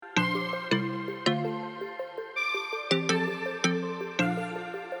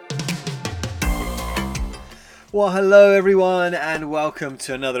Well, hello everyone, and welcome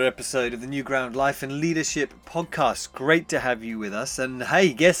to another episode of the New Ground Life and Leadership podcast. Great to have you with us. And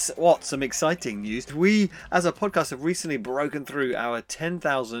hey, guess what? Some exciting news. We, as a podcast, have recently broken through our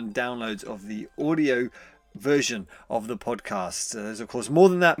 10,000 downloads of the audio version of the podcast. There's of course more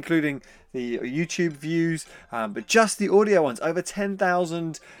than that, including the YouTube views, but just the audio ones. Over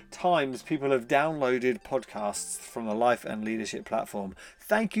 10,000 times people have downloaded podcasts from the Life and Leadership platform.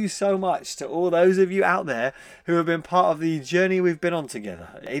 Thank you so much to all those of you out there who have been part of the journey we've been on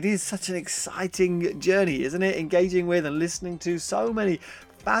together. It is such an exciting journey, isn't it? Engaging with and listening to so many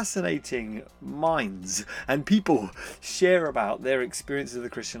fascinating minds and people share about their experiences of the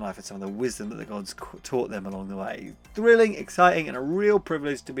Christian life and some of the wisdom that the God's taught them along the way. Thrilling, exciting, and a real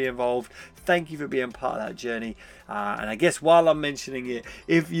privilege to be involved. Thank you for being part of that journey. And I guess while I'm mentioning it,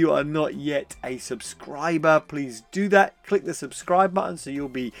 if you are not yet a subscriber, please do that. Click the subscribe button so you'll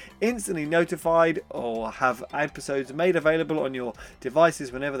be instantly notified or have episodes made available on your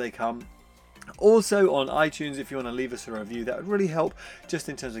devices whenever they come. Also on iTunes, if you want to leave us a review, that would really help just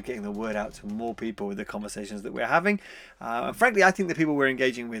in terms of getting the word out to more people with the conversations that we're having. And frankly, I think the people we're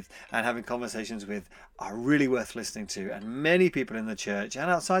engaging with and having conversations with are really worth listening to, and many people in the church and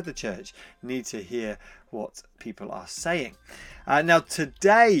outside the church need to hear what people are saying. Now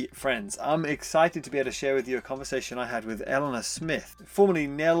today, friends, I'm excited to be able to share with you a conversation I had with Eleanor Smith, formerly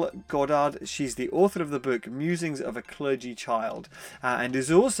Nell Goddard. She's the author of the book Musings of a Clergy Child, and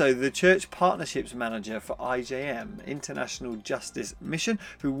is also the Church Partnerships Manager for IJM, International Justice Mission,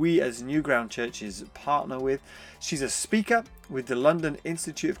 who we as New Ground Churches partner with. She's a speaker with the London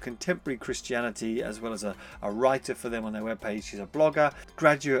Institute of Contemporary Christianity, as well as a writer for them on their webpage. She's a blogger,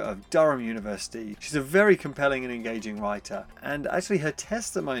 graduate of Durham University. She's a very compelling and engaging writer. And actually her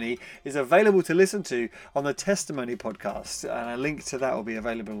testimony is available to listen to on the Testimony podcast. And a link to that will be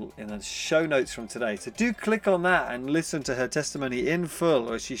available in the show notes from today. So do click on that and listen to her testimony in full,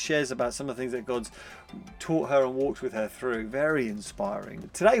 where she shares about some of the things that God's taught her and walked with her through. Very inspiring.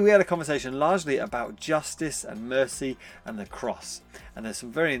 Today we had a conversation largely about justice and mercy and the cross, and there's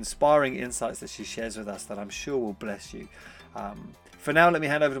some very inspiring insights that she shares with us that I'm sure will bless you. For now, let me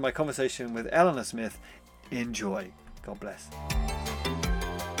hand over to my conversation with Eleanor Smith. Enjoy. God bless.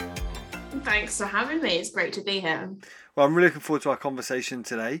 Thanks for having me. It's great to be here. Well, I'm really looking forward to our conversation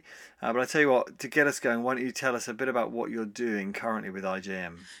today. But I tell you what, to get us going, why don't you tell us a bit about what you're doing currently with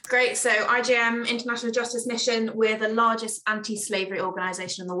IJM? Great. So IJM, International Justice Mission, we're the largest anti-slavery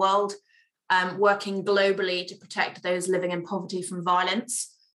organisation in the world, working globally to protect those living in poverty from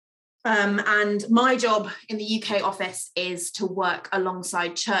violence. And my job in the UK office is to work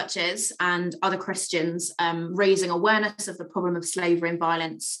alongside churches and other Christians, raising awareness of the problem of slavery and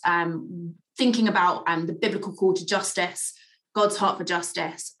violence, thinking about the biblical call to justice, God's heart for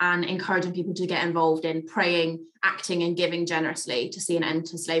justice, and encouraging people to get involved in praying, acting, and giving generously to see an end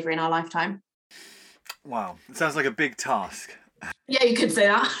to slavery in our lifetime. Wow, it sounds like a big task. Yeah, you could say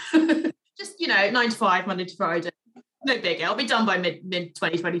that. Just, 9 to 5, Monday to Friday. No biggie. I'll be done by mid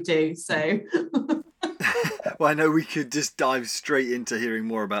 2022. So. Well, I know we could just dive straight into hearing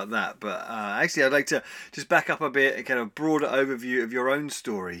more about that, but actually I'd like to just back up a bit, a kind of broader overview of your own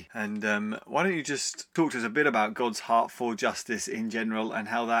story. And why don't you just talk to us a bit about God's heart for justice in general and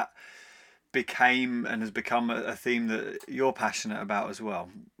how that became and has become a theme that you're passionate about as well?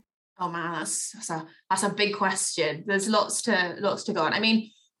 Oh man, that's a big question. There's lots to go on. I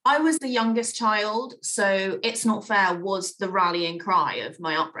mean, I was the youngest child, so It's Not Fair was the rallying cry of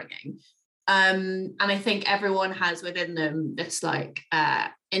my upbringing. And I think everyone has within them this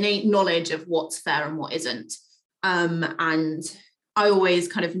innate knowledge of what's fair and what isn't. And I always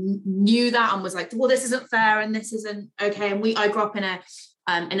kind of knew that and was like, well, this isn't fair and this isn't okay. And I grew up in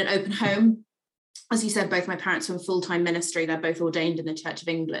an open home. As you said, both my parents were in full-time ministry. They're both ordained in the Church of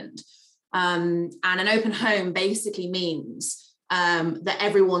England. And an open home basically means that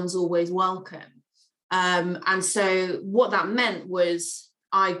everyone's always welcome. And so what that meant was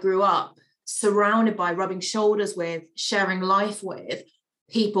I grew up surrounded by, rubbing shoulders with, sharing life with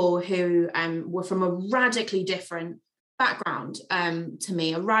people who were from a radically different background to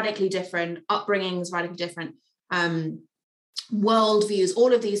me, a radically different upbringings, radically different worldviews,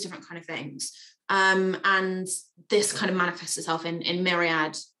 all of these different kind of things. And this kind of manifests itself in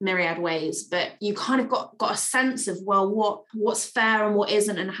myriad ways, but you kind of got a sense of, well, what's fair and what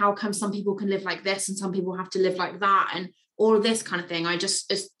isn't, and how come some people can live like this and some people have to live like that, and all of this kind of thing. I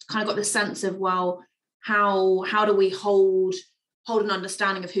just kind of got the sense of, well, how do we hold an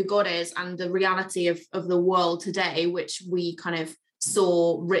understanding of who God is and the reality of the world today, which we kind of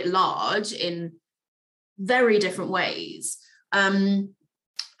saw writ large in very different ways. And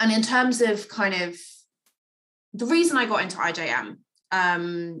in terms of kind of the reason I got into IJM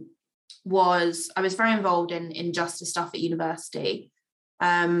was I was very involved in justice stuff at university.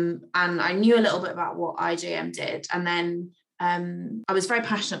 And I knew a little bit about what IJM did. And then I was very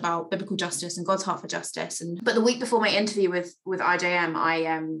passionate about biblical justice and God's heart for justice. But the week before my interview with IJM,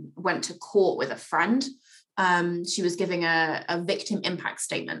 I went to court with a friend. She was giving a victim impact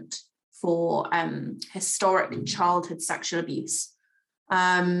statement for historic childhood sexual abuse.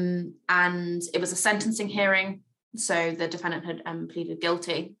 And it was a sentencing hearing. So the defendant had pleaded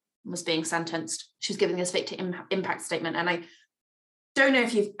guilty and was being sentenced. She was giving this victim impact statement. And I don't know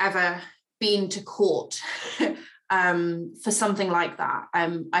if you've ever been to court for something like that.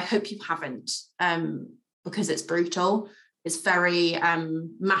 I hope you haven't, because it's brutal. It's very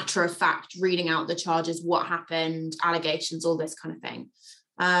matter of fact, reading out the charges, what happened, allegations, all this kind of thing.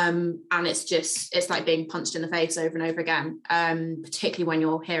 And it's like being punched in the face over and over again, particularly when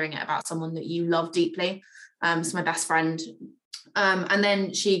you're hearing it about someone that you love deeply. So my best friend. And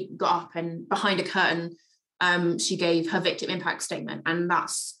then she got up and behind a curtain, she gave her victim impact statement. And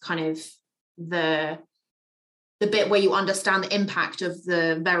that's kind of the bit where you understand the impact of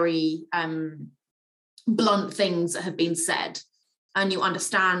the very blunt things that have been said. And you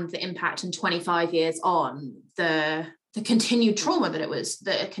understand the impact in 25 years on, the continued trauma that it was,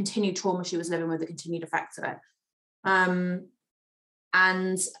 the continued trauma she was living with, the continued effects of it.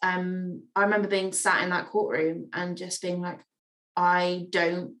 And I remember being sat in that courtroom and just being like, I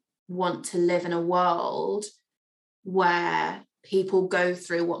don't want to live in a world where people go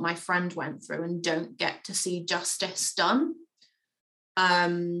through what my friend went through and don't get to see justice done.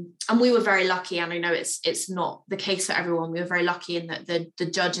 And we were very lucky, and I know it's not the case for everyone. We were very lucky in that the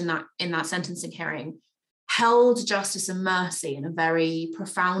judge in that sentencing hearing held justice and mercy in a very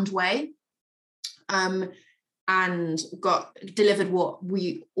profound way, and got delivered what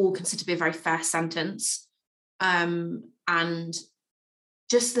we all consider to be a very fair sentence. And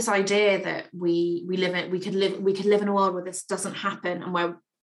just this idea that we could live in a world where this doesn't happen, and where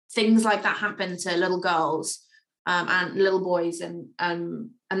things like that happen to little girls and little boys, and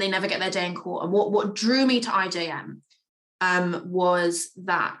they never get their day in court. And what drew me to IJM was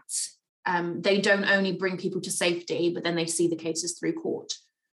that they don't only bring people to safety, but then they see the cases through court,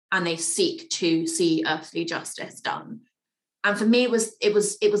 and they seek to see earthly justice done. And for me, it was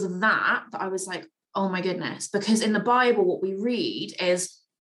that I was like, oh my goodness, because in the Bible, what we read is,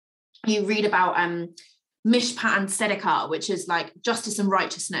 you read about mishpat and tzedakah, which is like justice and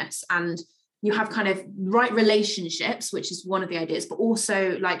righteousness, and you have kind of right relationships, which is one of the ideas, but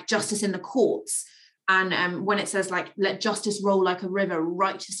also like justice in the courts. And when it says like, let justice roll like a river,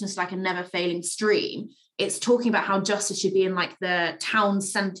 righteousness like a never failing stream, it's talking about how justice should be in like the town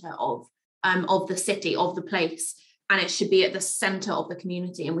center of the city, of the place. And it should be at the center of the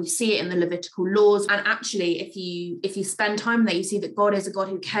community. And we see it in the Levitical laws. And actually, if you spend time there, you see that God is a God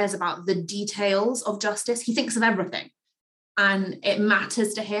who cares about the details of justice. He thinks of everything. And it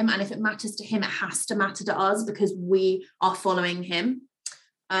matters to him. And if it matters to him, it has to matter to us, because we are following him.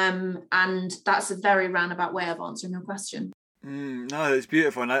 And that's a very roundabout way of answering your question. No, it's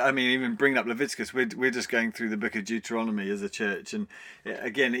beautiful. And I mean, even bringing up Leviticus, we're just going through the book of Deuteronomy as a church. And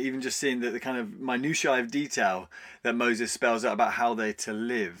again, even just seeing the kind of minutiae of detail that Moses spells out about how they're to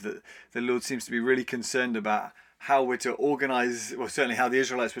live, that the Lord seems to be really concerned about how we're to organize, well, certainly how the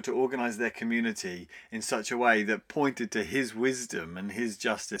Israelites were to organize their community in such a way that pointed to his wisdom and his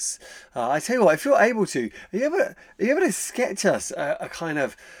justice. I tell you what, if you're able to, are you able to sketch us a kind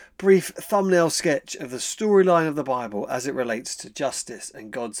of brief thumbnail sketch of the storyline of the Bible as it relates to justice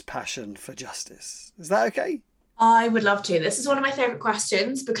and God's passion for justice? Is that okay? I would love to. This is one of my favorite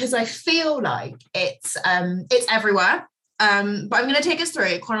questions, because I feel like it's everywhere. But I'm going to take us through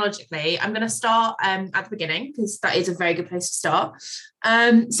it chronologically. I'm going to start at the beginning, because that is a very good place to start.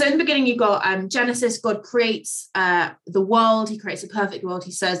 So in the beginning, you've got Genesis. God creates the world. He creates a perfect world.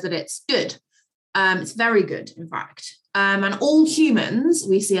 He says that it's good. It's very good, in fact. And all humans,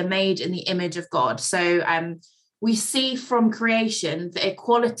 we see, are made in the image of God. So we see from creation the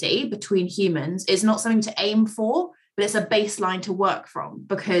equality between humans is not something to aim for, but it's a baseline to work from,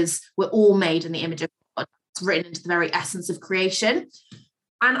 because we're all made in the image of God. It's written into the very essence of creation.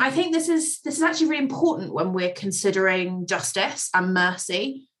 And I think this is actually really important when we're considering justice and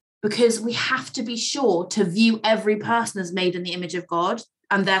mercy, because we have to be sure to view every person as made in the image of God,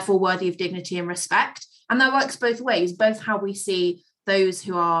 and therefore worthy of dignity and respect. And that works both ways, both how we see those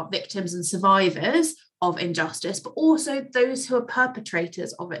who are victims and survivors of injustice, but also those who are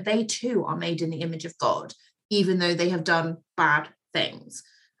perpetrators of it. They too are made in the image of God, even though they have done bad things.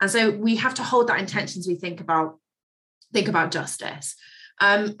 And so we have to hold that intention as we think about justice.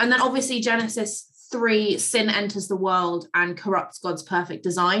 And then obviously Genesis 3, sin enters the world and corrupts God's perfect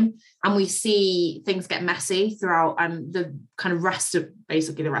design. And we see things get messy throughout the kind of rest of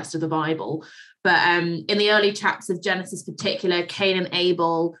the Bible. But in the early chapters of Genesis in particular, Cain and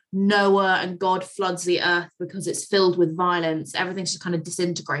Abel, Noah, and God floods the earth because it's filled with violence. Everything's just kind of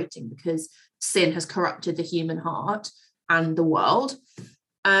disintegrating because sin has corrupted the human heart and the world.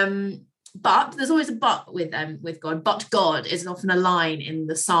 But there's always a but with God. But God is often a line in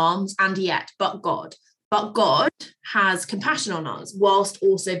the Psalms, and yet, but God has compassion on us whilst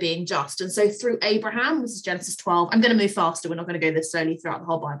also being just. And so through Abraham, this is Genesis 12. I'm going to move faster. We're not going to go this slowly throughout the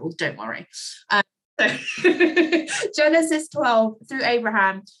whole Bible. Don't worry. Genesis 12, through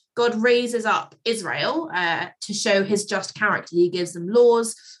Abraham, God raises up Israel to show his just character. He gives them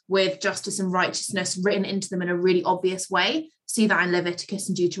laws with justice and righteousness written into them in a really obvious way. See that in Leviticus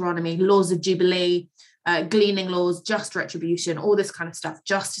and Deuteronomy, laws of Jubilee, gleaning laws, just retribution, all this kind of stuff.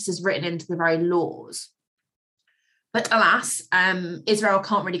 Justice is written into the very laws. But alas, Israel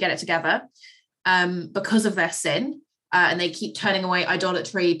can't really get it together because of their sin. And they keep turning away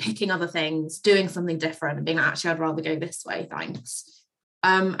idolatry, picking other things, doing something different, and being like, actually, I'd rather go this way, thanks.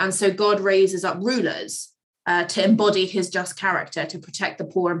 And so God raises up rulers to embody his just character, to protect the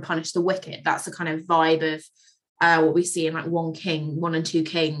poor and punish the wicked. That's the kind of vibe of what we see in like 1 and 2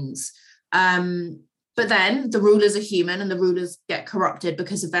 Kings. But then the rulers are human, and the rulers get corrupted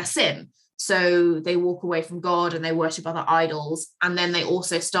because of their sin. So they walk away from God and they worship other idols. And then they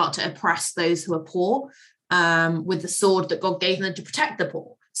also start to oppress those who are poor with the sword that God gave them to protect the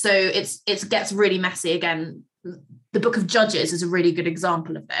poor. So it gets really messy. Again, the book of Judges is a really good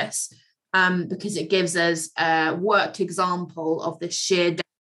example of this because it gives us a worked example of the sheer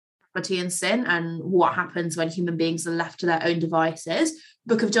depravity and sin and what happens when human beings are left to their own devices.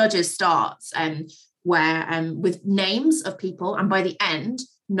 The book of Judges starts where with names of people, and by the end,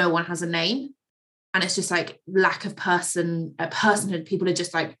 no one has a name, and it's just like lack of personhood. People are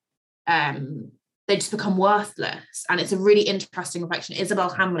just like they just become worthless. And it's a really interesting reflection. Isabel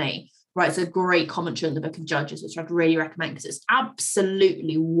Hamley writes a great commentary on the book of Judges, which I'd really recommend because it's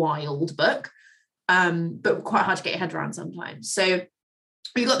absolutely wild book, but quite hard to get your head around sometimes. So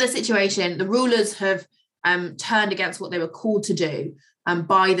you've got this situation. The rulers have turned against what they were called to do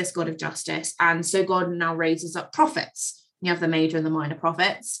by this God of justice, and so God now raises up prophets. You have the major and the minor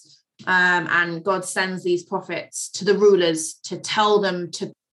prophets, and God sends these prophets to the rulers to tell them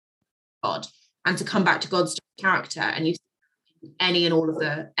to God and to come back to God's character. And you see any and all of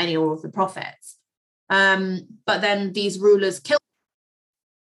the prophets, but then these rulers kill,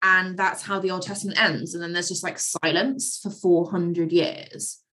 and that's how the Old Testament ends. And then there's just like silence for 400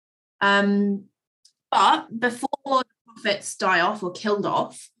 years. But before the prophets die off or killed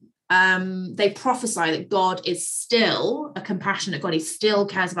off, they prophesy that God is still a compassionate God. He still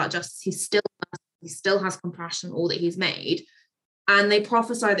cares about justice. He still has compassion on all that he's made. And they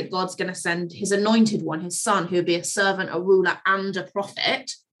prophesy that God's going to send his anointed one, his son, who would be a servant, a ruler, and a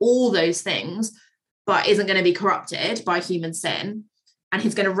prophet, all those things, but isn't going to be corrupted by human sin. And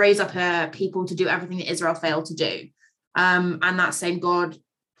he's going to raise up a people to do everything that Israel failed to do. And that same God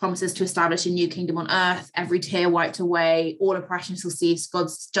promises to establish a new kingdom on earth, every tear wiped away, all oppression shall cease,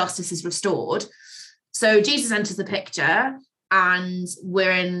 God's justice is restored. So Jesus enters the picture, and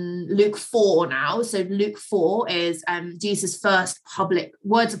we're in Luke 4 now. So Luke 4 is Jesus' first public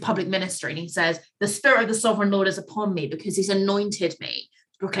words of public ministry. And he says, the Spirit of the Sovereign Lord is upon me because he's anointed me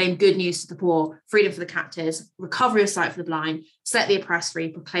to proclaim good news to the poor, freedom for the captives, recovery of sight for the blind, set the oppressed free,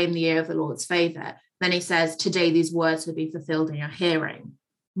 proclaim the year of the Lord's favour. Then he says, today these words will be fulfilled in your hearing.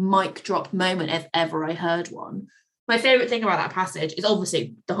 Mic drop moment if ever I heard one. My favourite thing about that passage is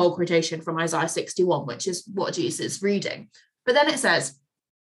obviously the whole quotation from Isaiah 61, which is what Jesus is reading. But then it says,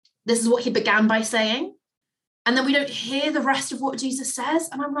 this is what he began by saying. And then we don't hear the rest of what Jesus says.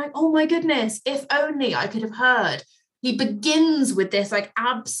 And I'm like, oh my goodness, if only I could have heard. He begins with this like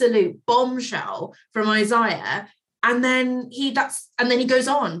absolute bombshell from Isaiah. And then he goes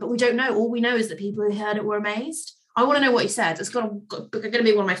on, but we don't know. All we know is that people who heard it were amazed. I want to know what he said. It's going to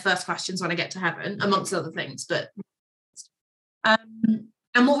be one of my first questions when I get to heaven, amongst other things. But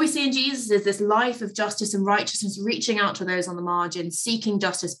and what we see in Jesus is this life of justice and righteousness, reaching out to those on the margin, seeking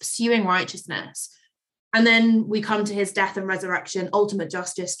justice, pursuing righteousness. And then we come to his death and resurrection, ultimate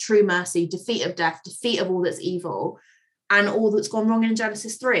justice, true mercy, defeat of death, defeat of all that's evil, and all that's gone wrong in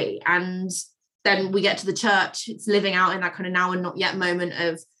Genesis 3. And then we get to the church. It's living out in that kind of now and not yet moment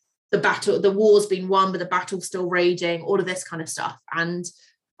of the battle, the war's been won, but the battle's still raging, all of this kind of stuff. And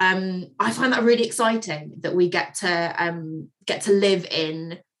I find that really exciting that we get to live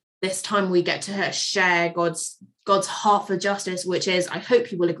in this time. We get to share God's God's heart for justice, which is, I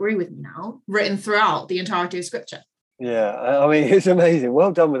hope you will agree with me now, written throughout the entirety of Scripture. Yeah, I mean, it's amazing.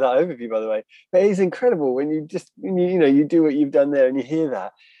 Well done with that overview, by the way. But it's incredible when you you do what you've done there and you hear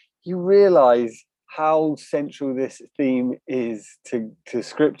that, you realise how central this theme is to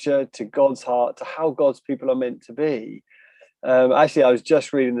Scripture, to God's heart, to how God's people are meant to be. Actually, I was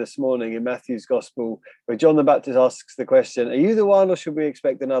just reading this morning in Matthew's Gospel where John the Baptist asks the question, "Are you the one, or should we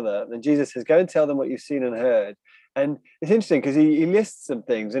expect another?" And Jesus says, "Go and tell them what you've seen and heard." And it's interesting because he lists some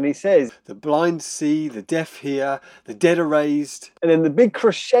things and he says, "The blind see, the deaf hear, the dead are raised." And then the big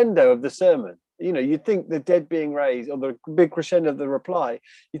crescendo of the sermon, you'd think the dead being raised, or the big crescendo of the reply,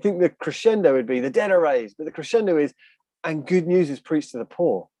 you think the crescendo would be the dead are raised, but the crescendo is, and good news is preached to the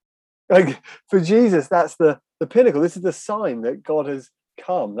poor. Like, for Jesus, that's the pinnacle. This is the sign that God has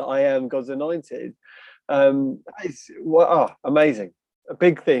come, that I am God's anointed. It's amazing. A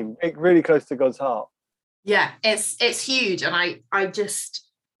big theme, really close to God's heart. Yeah, it's huge. And I just,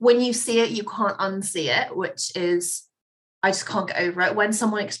 when you see it, you can't unsee it, which is, I just can't get over it. When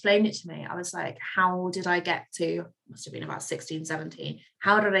someone explained it to me, I was like, how did I get to, must have been about 16, 17.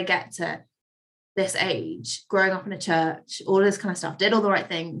 How did I get to this age, growing up in a church, all this kind of stuff, did all the right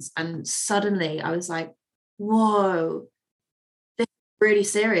things. And suddenly I was like, whoa, this is really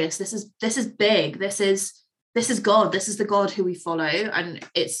serious. This is big. This is God. This is the God who we follow. And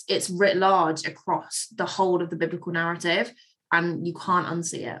it's writ large across the whole of the biblical narrative, and you can't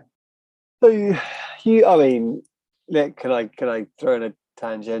unsee it. So I mean, can I throw in a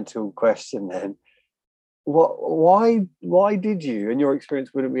tangential question then? Why did you, and your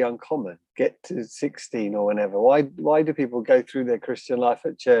experience wouldn't be uncommon, get to 16 or whenever? Why do people go through their Christian life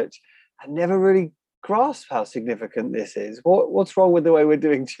at church and never really grasp how significant this is? What's wrong with the way we're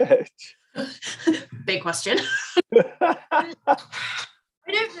doing church? Big question. I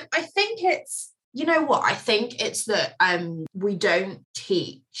think it's, you know what? I think it's that we don't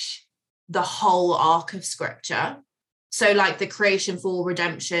teach the whole arc of Scripture. So like the creation, fall,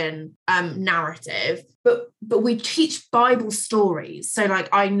 redemption narrative, but we teach Bible stories. So like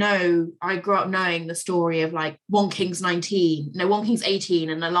I grew up knowing the story of like 1 Kings 18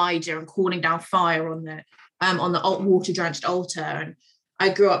 and Elijah and calling down fire on the water drenched altar. And I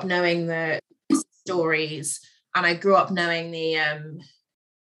grew up knowing the stories, and I grew up knowing the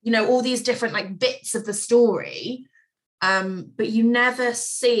all these different like bits of the story. But you never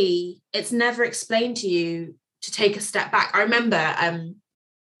see, it's never explained to you to take a step back. I remember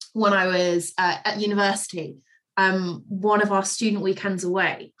when I was at university, one of our student weekends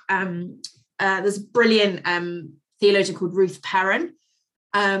away, there's a brilliant theologian called Ruth Perrin,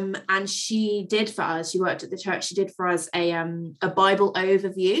 and she did for us, she worked at the church, she did for us a Bible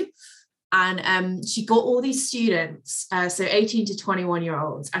overview. And she got all these students, so 18 to 21 year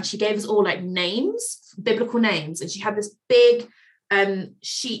olds, and she gave us all like names, biblical names. And she had this big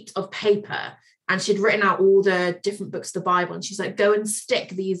sheet of paper, and she'd written out all the different books of the Bible. And she's like, go and stick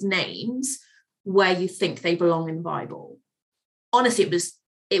these names where you think they belong in the Bible. Honestly,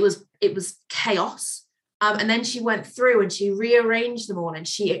 it was chaos. And then she went through and she rearranged them all, and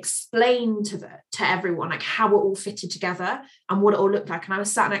she explained to everyone like how it all fitted together and what it all looked like. And I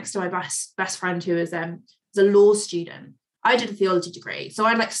was sat next to my best friend who was a law student. I did a theology degree, so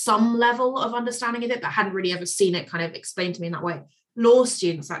I had like some level of understanding of it, but I hadn't really ever seen it kind of explained to me in that way. Law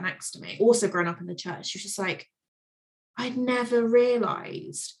student sat next to me, also grown up in the church. She was just like, I'd never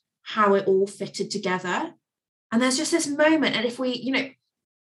realized how it all fitted together. And there's just this moment, and if we,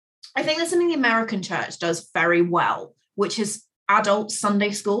 I think there's something the American church does very well, which is adult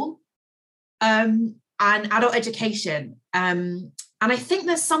Sunday school and adult education. And I think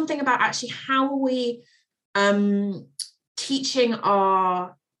there's something about actually how we teaching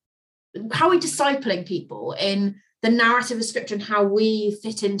how are we discipling people in the narrative of Scripture and how we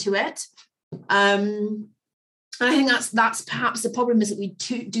fit into it. And I think that's perhaps the problem, is that we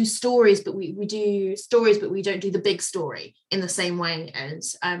do stories, but we do stories, but we don't do the big story in the same way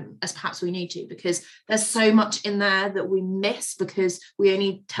as perhaps we need to, because there's so much in there that we miss because we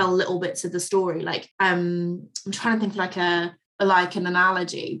only tell little bits of the story. Like I'm trying to think like an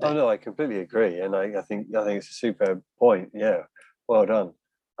analogy. But... Oh no, I completely agree, and I think it's a superb point. Yeah, well done.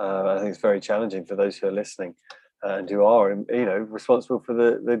 I think it's very challenging for those who are listening. And who are, responsible for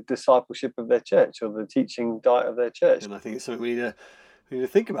the discipleship of their church or the teaching diet of their church. And I think it's something we need to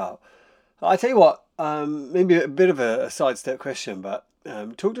think about. I tell you what, maybe a bit of a sidestep question, but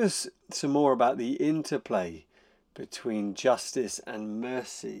talk to us some more about the interplay between justice and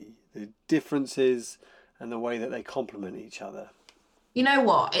mercy, the differences and the way that they complement each other. You know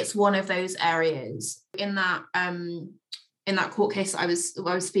what? It's one of those areas in that in that court case I was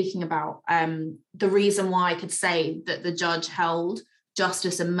speaking about, the reason why I could say that the judge held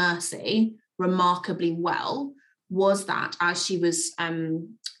justice and mercy remarkably well was that as she was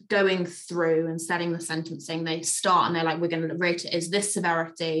going through and setting the sentencing, they start and they're like, we're going to rate it as this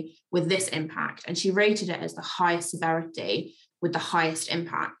severity with this impact. And she rated it as the highest severity with the highest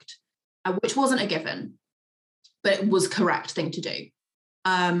impact, which wasn't a given, but it was correct thing to do.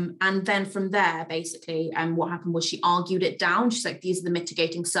 And then from there, basically, what happened was she argued it down. She's like, these are the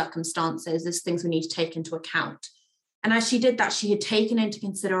mitigating circumstances. There's things we need to take into account. And as she did that, she had taken into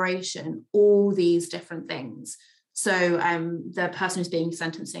consideration all these different things. So the person who's being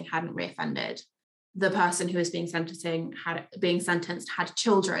sentencing hadn't reoffended. The person who was being sentenced had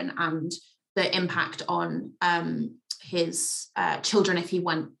children, and the impact on his children if he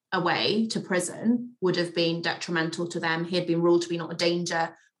went away to prison would have been detrimental to them. He had been ruled to be not a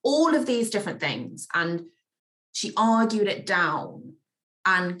danger, all of these different things. And she argued it down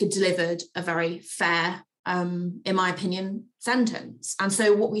and delivered a very fair, in my opinion, sentence. And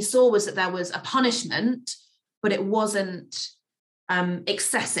so what we saw was that there was a punishment, but it wasn't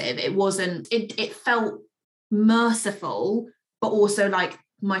excessive. It felt merciful, but also like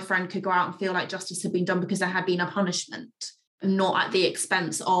my friend could go out and feel like justice had been done because there had been a punishment, not at the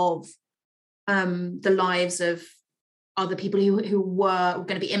expense of the lives of other people who were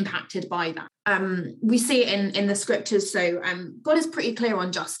going to be impacted by that. We see it in the scriptures. So God is pretty clear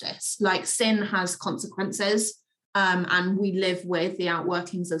on justice. Like, sin has consequences, and we live with the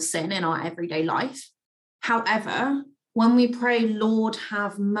outworkings of sin in our everyday life. However, when we pray, Lord,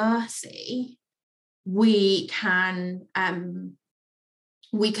 have mercy, we can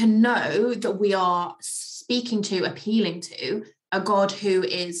know that we are appealing to a God who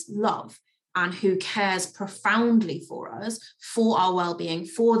is love and who cares profoundly for us, for our well-being,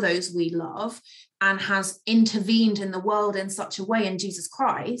 for those we love, and has intervened in the world in such a way in Jesus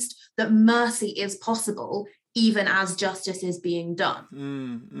Christ that mercy is possible even as justice is being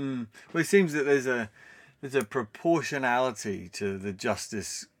done. Well, it seems that there's a proportionality to the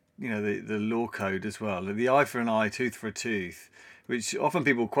justice, the law code as well. The eye for an eye, tooth for a tooth, which often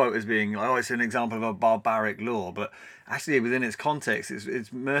people quote as being, oh, it's an example of a barbaric law, but actually within its context,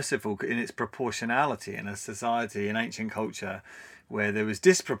 it's merciful in its proportionality in a society, in ancient culture, where there was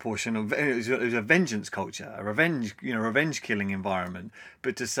disproportional, it was a vengeance culture, a revenge killing environment.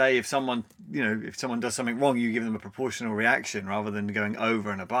 But to say if someone does something wrong, you give them a proportional reaction rather than going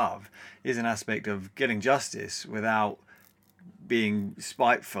over and above, is an aspect of getting justice without being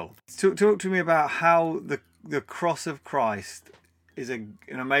spiteful. Talk to me about how the cross of Christ is an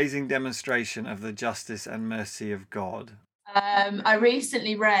amazing demonstration of the justice and mercy of God. I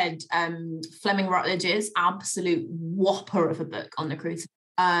recently read Fleming Rutledge's absolute whopper of a book on the crucifix.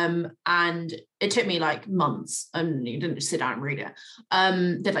 And it took me like months, and you didn't just sit down and read it.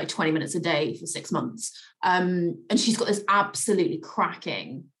 Did like 20 minutes a day for 6 months. And she's got this absolutely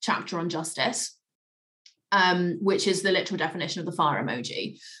cracking chapter on justice, which is the literal definition of the fire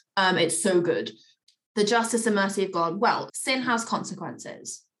emoji. It's so good. The justice and mercy of God. Well, sin has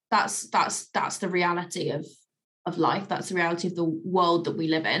consequences. That's the reality of life. That's the reality of the world that we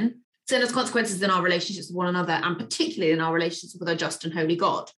live in. Sin has consequences in our relationships with one another, and particularly in our relationships with our just and holy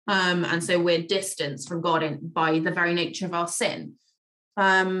God. And so we're distanced from God by the very nature of our sin.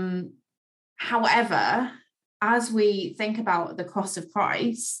 However, as we think about the cross of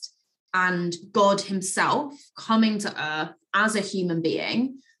Christ and God himself coming to earth as a human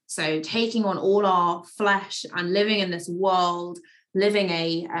being, so taking on all our flesh and living in this world, living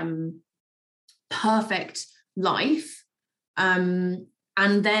a perfect life, and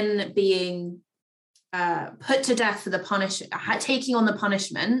then being put to death for taking on the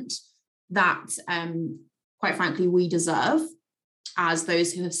punishment that, quite frankly, we deserve as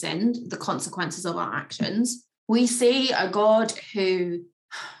those who have sinned, the consequences of our actions. We see a God who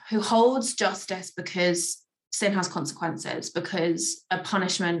holds justice because sin has consequences, because a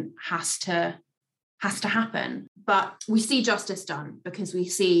punishment has to happen. But we see justice done because we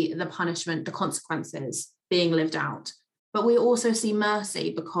see the punishment, the consequences being lived out. But we also see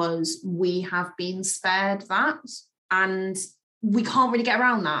mercy because we have been spared that. And we can't really get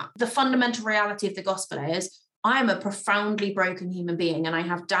around that. The fundamental reality of the gospel is I am a profoundly broken human being, and I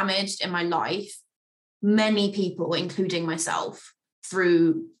have damaged in my life many people, including myself,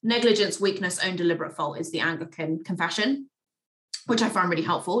 through negligence, weakness, own deliberate fault is the Anglican confession, which I found really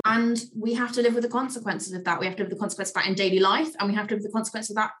helpful. And we have to live with the consequences of that. We have to live with the consequences of that in daily life, and we have to live with the consequences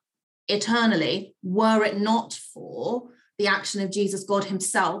of that eternally, were it not for the action of Jesus, God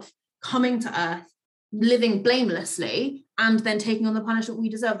himself, coming to earth, living blamelessly, and then taking on the punishment we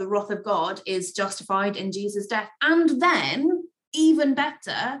deserve. The wrath of God is justified in Jesus' death. And then, even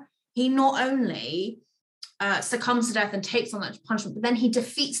better, he not only succumbs to death and takes on that punishment, but then he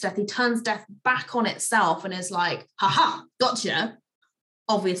defeats death. He turns death back on itself and is like, haha, gotcha.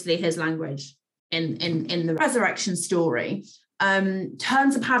 Obviously his language in the resurrection story,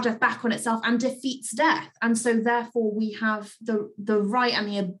 turns the power of death back on itself and defeats death. And so therefore we have the right and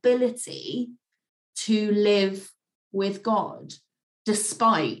the ability to live with God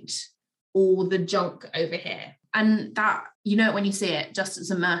despite all the junk over here. And that, you know, when you see it,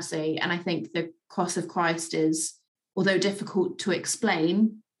 justice and mercy. And I think the cross of Christ is, although difficult to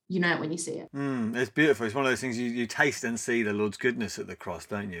explain, you know it when you see it. It's beautiful. It's one of those things you taste and see the Lord's goodness at the cross,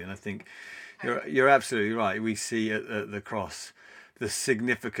 don't you? And I think you're absolutely right. We see at the cross the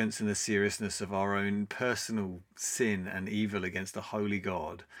significance and the seriousness of our own personal sin and evil against the holy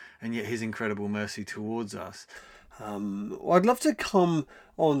God, and yet his incredible mercy towards us. Well, I'd love to come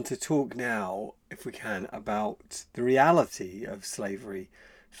on to talk now, if we can, about the reality of slavery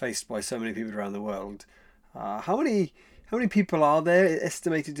faced by so many people around the world. How many people are there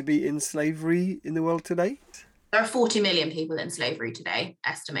estimated to be in slavery in the world today? There are 40 million people in slavery today,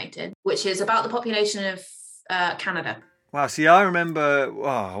 estimated, which is about the population of Canada. Wow, see, I remember,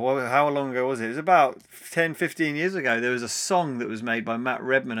 how long ago was it? It was about 10, 15 years ago. There was a song that was made by Matt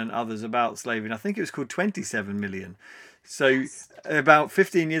Redman and others about slavery, and I think it was called 27 million. So yes. About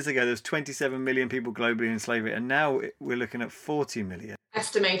 15 years ago, there was 27 million people globally in slavery, and now we're looking at 40 million.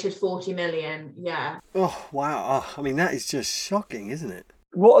 Estimated 40 million, yeah. Oh, wow. I mean, that is just shocking, isn't it?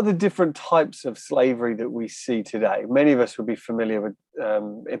 What are the different types of slavery that we see today? Many of us would be familiar with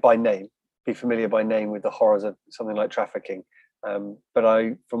it by name. Be familiar by name with the horrors of something like trafficking.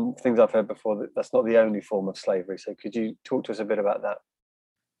 But from things I've heard before, that's not the only form of slavery. So could you talk to us a bit about that?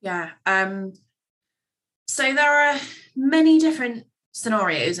 Yeah. So there are many different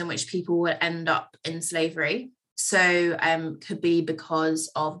scenarios in which people would end up in slavery. So could be because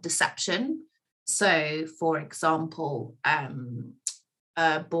of deception. So, for example,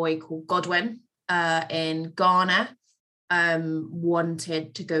 a boy called Godwin in Ghana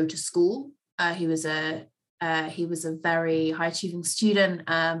wanted to go to school. He was a very high achieving student,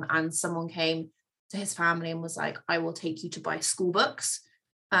 and someone came to his family and was like, I will take you to buy school books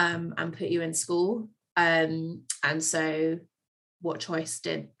and put you in school. And so what choice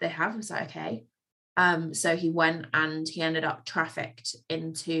did they have? It was like, okay. So he went and he ended up trafficked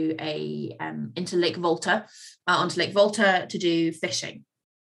into Lake Volta, onto Lake Volta to do fishing.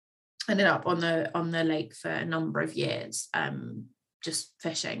 Ended up on the lake for a number of years, just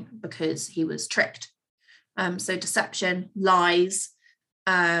fishing because he was tricked. So deception, lies.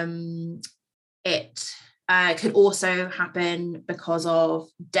 It could also happen because of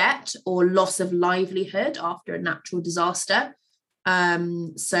debt or loss of livelihood after a natural disaster. For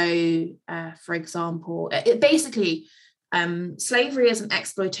example, basically slavery is an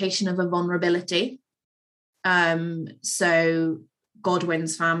exploitation of a vulnerability. So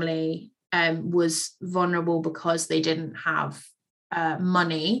Godwin's family was vulnerable because they didn't have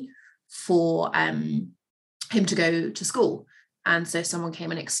money for him to go to school. And so someone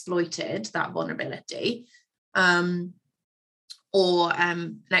came and exploited that vulnerability. Or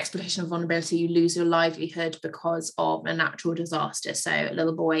an exploitation of vulnerability, you lose your livelihood because of a natural disaster. So a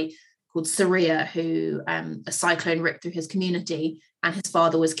little boy called Saria, who a cyclone ripped through his community and his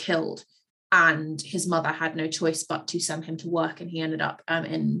father was killed. And his mother had no choice but to send him to work, and he ended up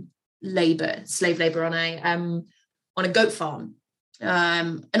in slave labor on a goat farm.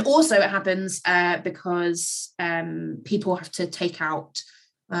 And also it happens because people have to take out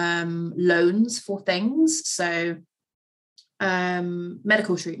loans for things. So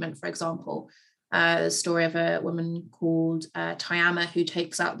medical treatment, for example, the story of a woman called Tiama who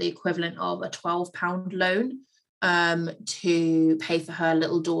takes out the equivalent of a £12 loan to pay for her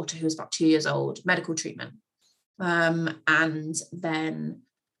little daughter who was about 2 years old, medical treatment. And then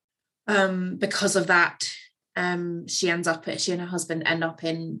because of that, she and her husband end up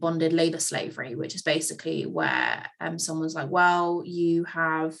in bonded labor slavery, which is basically where someone's like, well, you've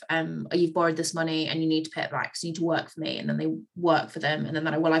borrowed this money and you need to pay it back, so you need to work for me. And then they work for them, and then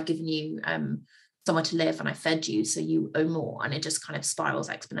they're like, well, I've given you somewhere to live and I fed you, so you owe more, and it just kind of spirals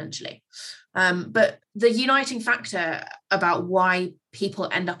exponentially. But the uniting factor about why people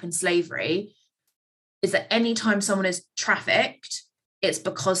end up in slavery is that anytime someone is trafficked, it's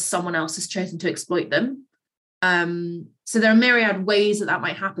because someone else has chosen to exploit them. So there are myriad ways that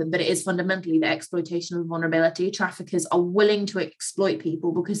might happen, but it is fundamentally the exploitation of vulnerability. Traffickers are willing to exploit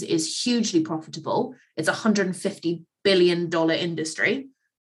people because it is hugely profitable. It's a $150 billion industry.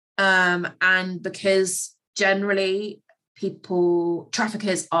 And because generally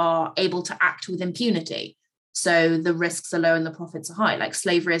traffickers are able to act with impunity. So the risks are low and the profits are high. Like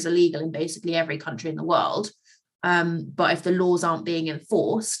slavery is illegal in basically every country in the world. But if the laws aren't being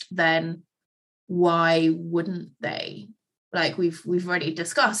enforced, then why wouldn't they? Like we've already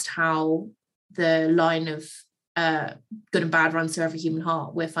discussed how the line of good and bad runs through every human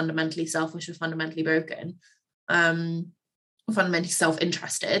heart. We're fundamentally selfish, we're fundamentally broken, we're fundamentally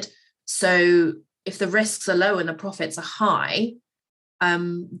self-interested. So if the risks are low and the profits are high,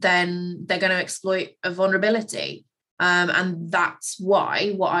 then they're going to exploit a vulnerability. And that's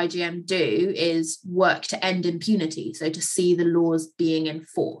why what IJM do is work to end impunity, so to see the laws being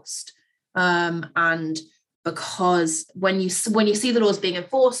enforced. And because when you see the laws being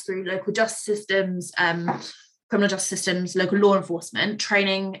enforced through local justice systems, criminal justice systems, local law enforcement,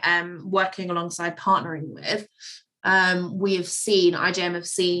 training, working alongside, partnering with, IJM have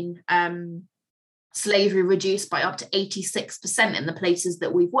seen slavery reduced by up to 86% in the places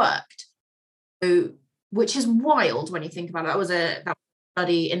that we've worked. So, which is wild when you think about it. That was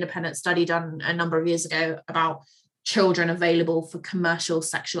independent study done a number of years ago about children available for commercial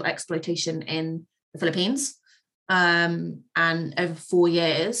sexual exploitation in the Philippines. And over 4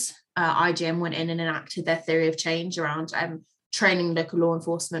 years, IJM went in and enacted their theory of change around training local law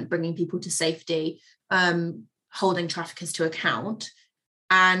enforcement, bringing people to safety, holding traffickers to account.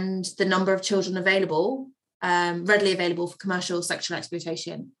 And the number of children readily available for commercial sexual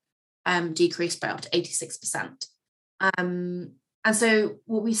exploitation decreased by up to 86%. And so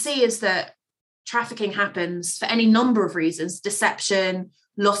what we see is that trafficking happens for any number of reasons: deception,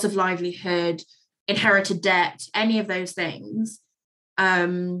 loss of livelihood, inherited debt, any of those things.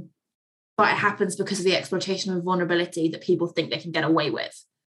 But it happens because of the exploitation of vulnerability that people think they can get away with.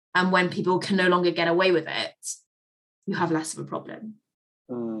 And when people can no longer get away with it, you have less of a problem.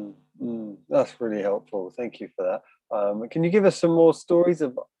 That's really helpful. Thank you for that. Can you give us some more stories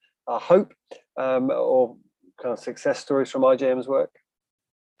of hope or kind of success stories from IJM's work?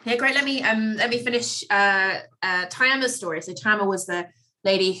 Yeah, great. Let me finish Tayama's story. So Tayama was the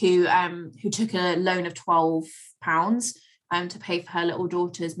lady who took a loan of £12 to pay for her little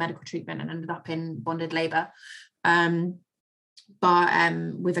daughter's medical treatment and ended up in bonded labour, but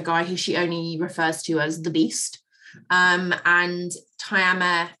with a guy who she only refers to as the Beast. And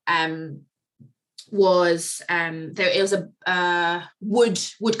Tayama was it was a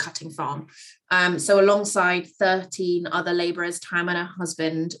wood cutting farm. So alongside 13 other labourers, Tayama and her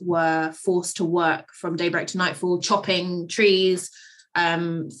husband were forced to work from daybreak to nightfall, chopping trees,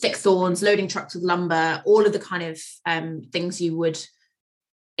 thick thorns, loading trucks with lumber, all of the kind of things you would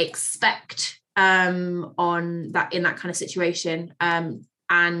expect in that kind of situation.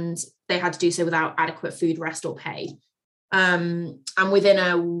 And they had to do so without adequate food, rest, or pay. And within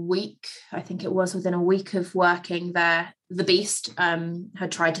a week of working there, the Beast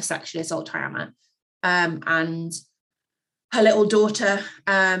had tried to sexually assault Tayama. And her little daughter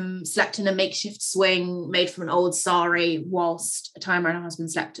slept in a makeshift swing made from an old sari, whilst Tayama and her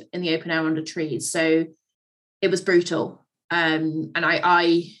husband slept in the open air under trees. So it was brutal. And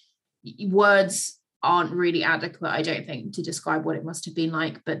words aren't really adequate, I don't think, to describe what it must have been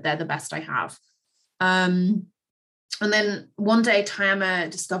like, but they're the best I have. And then one day Tayama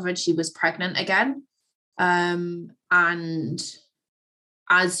discovered she was pregnant again. And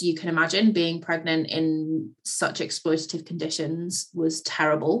as you can imagine, being pregnant in such exploitative conditions was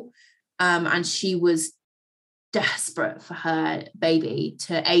terrible. And she was desperate for her baby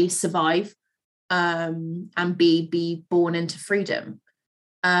to A, survive, and B, be born into freedom.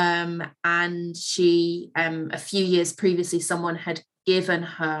 And she, a few years previously, someone had given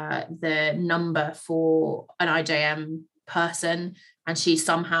her the number for an IJM person, and she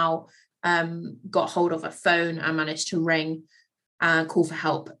somehow got hold of a phone and managed to ring and call for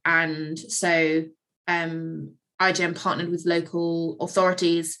help. And so IJM partnered with local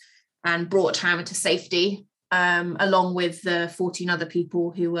authorities and brought Tayama to safety, along with the 14 other people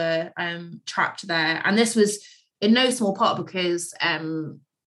who were trapped there. And this was in no small part because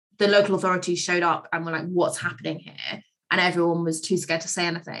the local authorities showed up and were like, what's happening here? And everyone was too scared to say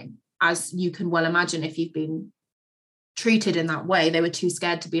anything. As you can well imagine, if you've been treated in that way, they were too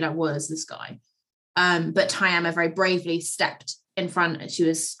scared to be like, what is this guy? But Tayama very bravely stepped in front. She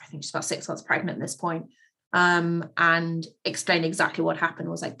was, I think she's about 6 months pregnant at this point, and explained exactly what happened.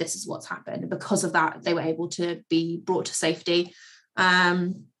 Was like, this is what's happened. And because of that, they were able to be brought to safety.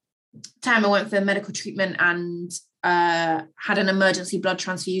 Tayama went for medical treatment and had an emergency blood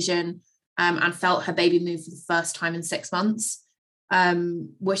transfusion, and felt her baby move for the first time in 6 months,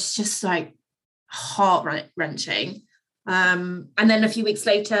 which is just like heart-wrenching. And then a few weeks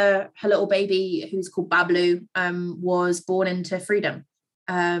later, her little baby, who's called Bablu, was born into freedom.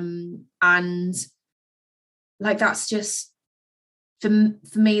 And like, that's just, for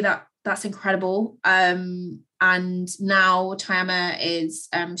me, that's incredible. And now Tayama is,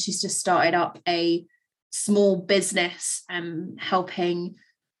 she's just started up a small business, helping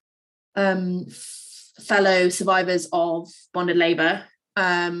fellow survivors of bonded labour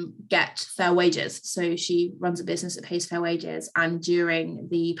get fair wages. So she runs a business that pays fair wages, and during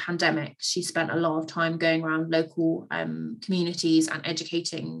the pandemic she spent a lot of time going around local communities and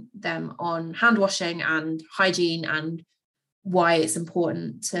educating them on hand washing and hygiene and why it's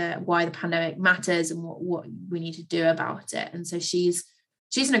important, to why the pandemic matters and what we need to do about it. And so she's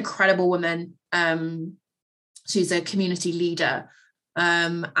an incredible woman. She's a community leader,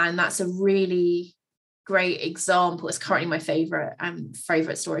 and that's a really great example. It's currently my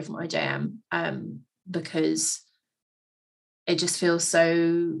favorite story from IJM, because it just feels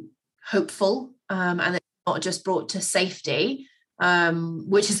so hopeful, and it's not just brought to safety,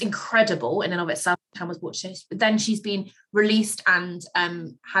 which is incredible in and of itself. But then she's been released and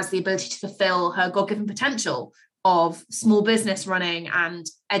has the ability to fulfill her God-given potential of small business running and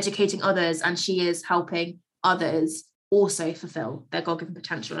educating others, and she is helping others also fulfill their God-given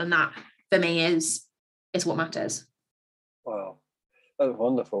potential, and that for me is what matters. Wow, that's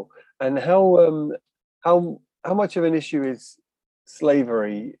wonderful. And how much of an issue is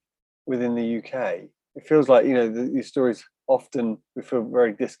slavery within the UK? It feels like, you know, these stories often we feel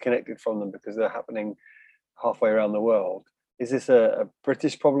very disconnected from them because they're happening halfway around the world. Is this a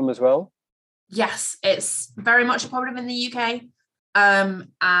British problem as well? Yes, it's very much a problem in the UK, and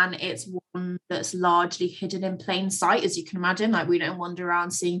it's one that's largely hidden in plain sight, as you can imagine. Like, we don't wander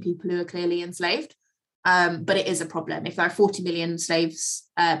around seeing people who are clearly enslaved. But it is a problem. If there are 40 million slaves,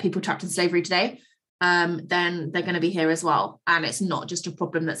 people trapped in slavery today, then they're going to be here as well. And it's not just a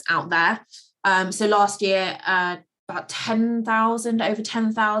problem that's out there. So last year, about 10,000, over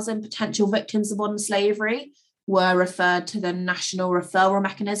 10,000 potential victims of modern slavery were referred to the National Referral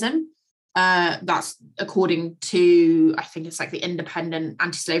Mechanism. That's according to, I think it's like the Independent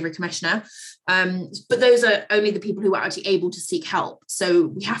Anti-Slavery Commissioner. But those are only the people who are actually able to seek help. So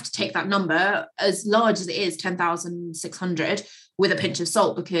we have to take that number, as large as it is, 10,600, with a pinch of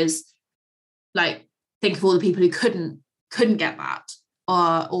salt, because, like, think of all the people who couldn't get that,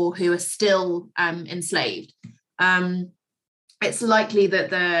 or who are still enslaved. It's likely that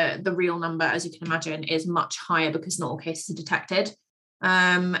the real number, as you can imagine, is much higher because not all cases are detected.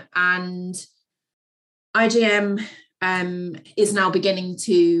 And IJM is now beginning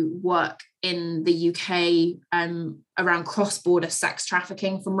to work in the UK around cross-border sex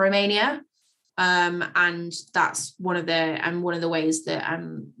trafficking from Romania, and that's one of the ways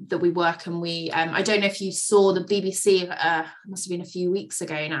that we work. And we I don't know if you saw the BBC, must have been a few weeks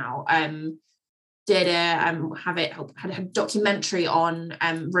ago now, did had a documentary on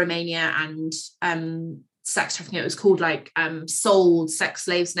Romania and sex trafficking. It was called like Sold Sex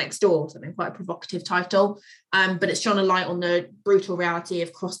Slaves Next Door, something quite a provocative title, but it's shone a light on the brutal reality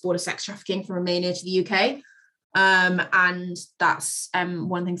of cross-border sex trafficking from Romania to the UK, and that's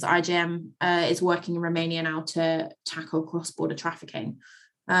one of the things that IJM is working in Romania now to tackle cross-border trafficking.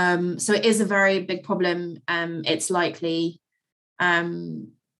 So it is a very big problem. It's likely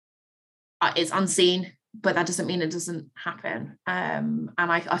it's unseen, but that doesn't mean it doesn't happen. And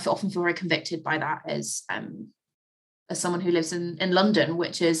I often feel very convicted by that as someone who lives in London,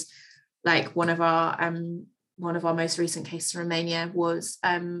 which is like one of our most recent cases in Romania was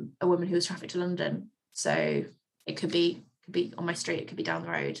a woman who was trafficked to London. So it could be on my street, it could be down the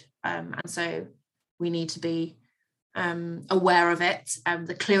road. And so we need to be aware of it.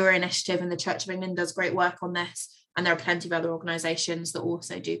 The Clearer Initiative and the Church of England does great work on this. And there are plenty of other organisations that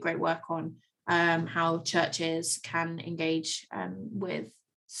also do great work on how churches can engage with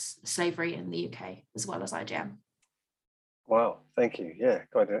slavery in the UK, as well as IJM. Wow, thank you. Yeah,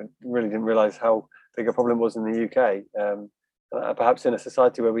 God, I really didn't realise how big a problem it was in the UK. Perhaps in a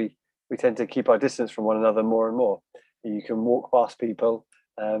society where we tend to keep our distance from one another more and more. You can walk past people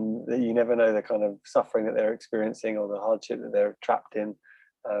that you never know the kind of suffering that they're experiencing or the hardship that they're trapped in.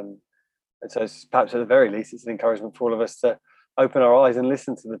 And so perhaps at the very least, it's an encouragement for all of us to open our eyes and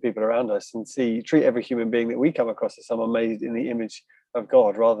listen to the people around us and treat every human being that we come across as someone made in the image of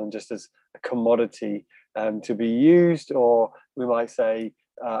God, rather than just as a commodity to be used, or we might say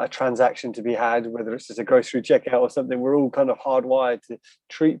a transaction to be had, whether it's just a grocery checkout or something. We're all kind of hardwired to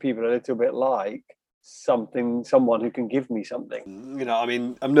treat people a little bit like someone who can give me something. You know, I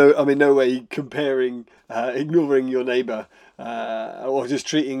mean, I'm in no way comparing ignoring your neighbour or just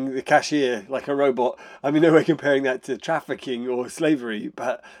treating the cashier like a robot. I'm in no way comparing that to trafficking or slavery,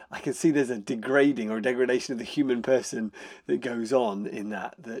 but I can see there's a degrading or a degradation of the human person that goes on in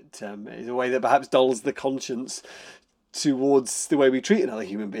that is a way that perhaps dulls the conscience towards the way we treat another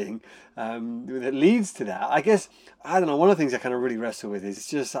human being, that leads to that. I guess, I don't know, one of the things I kind of really wrestle with is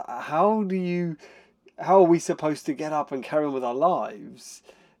just how are we supposed to get up and carry on with our lives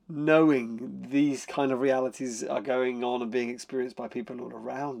knowing these kind of realities are going on and being experienced by people all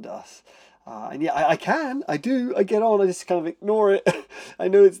around us? And yeah, I get on, I just kind of ignore it. I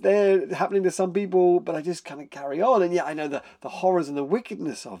know it's there happening to some people, but I just kind of carry on. And yeah, I know the horrors and the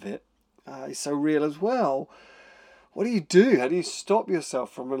wickedness of it is so real as well. What do you do? How do you stop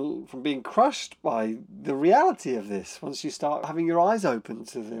yourself from being crushed by the reality of this once you start having your eyes open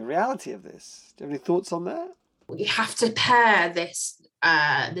to the reality of this? Do you have any thoughts on that? You have to pair this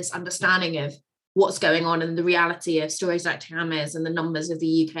understanding of what's going on and the reality of stories like Tammuz and the numbers of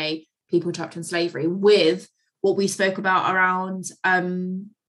the UK people trapped in slavery with what we spoke about around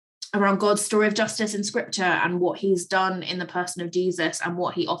God's story of justice in Scripture and what He's done in the person of Jesus and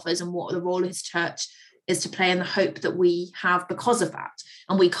what He offers and what the role of His church is to play, in the hope that we have because of that.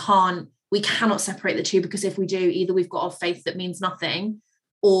 And we cannot separate the two, because if we do, either we've got a faith that means nothing,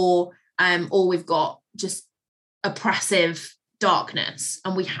 or we've got just oppressive darkness,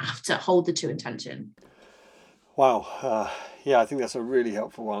 and we have to hold the two in tension. Wow. Yeah, I think that's a really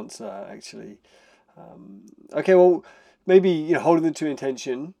helpful answer, actually. Okay, well, maybe holding the two in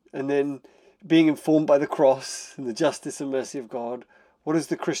tension and then being informed by the cross and the justice and mercy of God. What does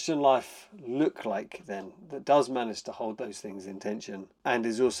the Christian life look like then that does manage to hold those things in tension and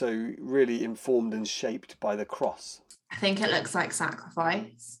is also really informed and shaped by the cross? I think it looks like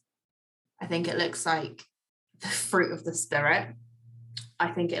sacrifice. I think it looks like the fruit of the Spirit. I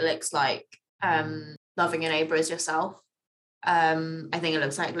think it looks like loving your neighbour as yourself. I think it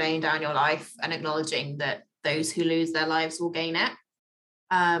looks like laying down your life and acknowledging that those who lose their lives will gain it.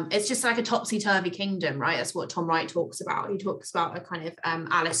 It's just like a topsy-turvy kingdom, right? That's what Tom Wright talks about. He talks about a kind of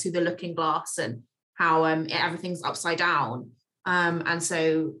Alice through the looking glass and how everything's upside down. And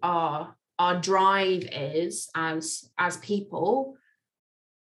so our drive is as people.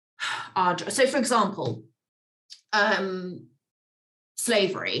 So, for example,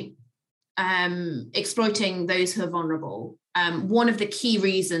 slavery, exploiting those who are vulnerable. One of the key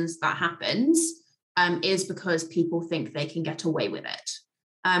reasons that happens is because people think they can get away with it.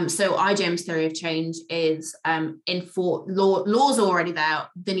 So IJM's theory of change is laws are already there.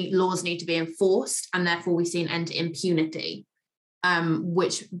 Laws need to be enforced, and therefore we see an end to impunity,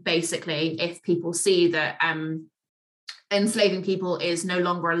 which basically, if people see that enslaving people is no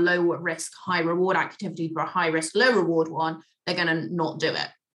longer a low risk, high reward activity, but a high risk, low reward one, they're going to not do it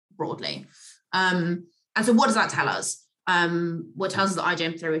broadly. And so what does that tell us? What tells us that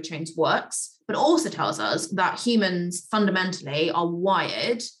IJM theory of change works, but also tells us that humans fundamentally are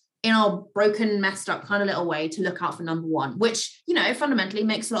wired in our broken, messed up kind of little way to look out for number one, which, fundamentally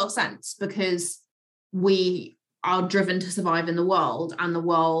makes a lot of sense because we are driven to survive in the world, and the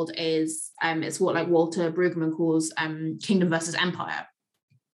world is, it's what like Walter Brueggemann calls kingdom versus empire.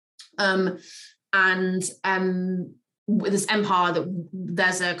 And with this empire, that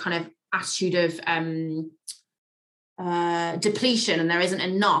there's a kind of attitude of depletion, and there isn't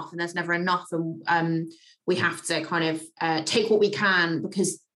enough, and there's never enough, and we have to kind of take what we can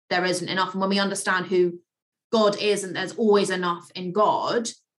because there isn't enough. And when we understand who God is and there's always enough in God,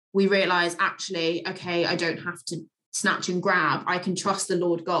 we realize, actually, okay, I don't have to snatch and grab. I can trust the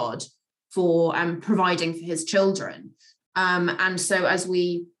Lord God for providing for His children. And so as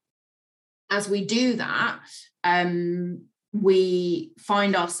we do that, we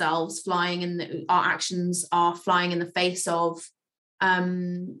find ourselves our actions are flying in the face of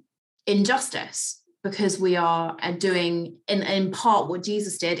injustice, because we are doing in part what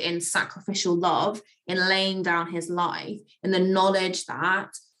Jesus did in sacrificial love, in laying down His life, in the knowledge that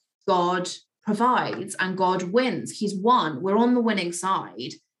God provides and God wins. He's won. We're on the winning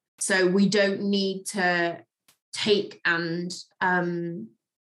side. So we don't need to take and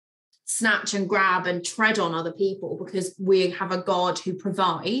snatch and grab and tread on other people, because we have a God who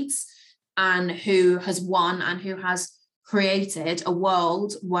provides and who has won and who has created a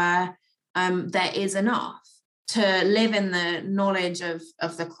world where there is enough. To live in the knowledge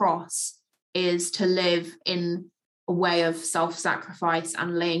of the cross is to live in a way of self-sacrifice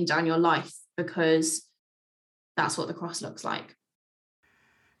and laying down your life, because that's what the cross looks like.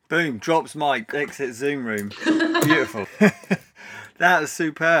 Boom, drops mic, exit Zoom room. Beautiful. That was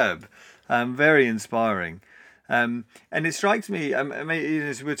superb. Very inspiring. And it strikes me,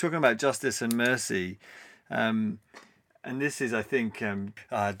 as we're talking about justice and mercy, and this is, I think,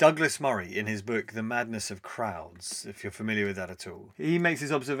 Douglas Murray in his book, The Madness of Crowds, if you're familiar with that at all. He makes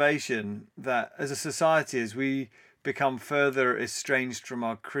this observation that as a society, as we become further estranged from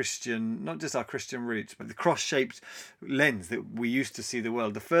our Christian, not just our Christian roots, but the cross-shaped lens that we used to see the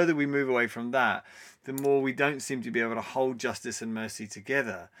world, the further we move away from that, the more we don't seem to be able to hold justice and mercy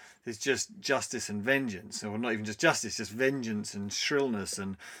together. There's just justice and vengeance, or not even just justice, just vengeance and shrillness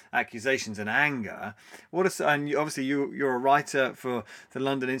and accusations and anger. And obviously you're a writer for the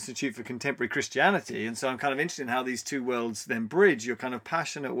London Institute for Contemporary Christianity, and so I'm kind of interested in how these two worlds then bridge. Your kind of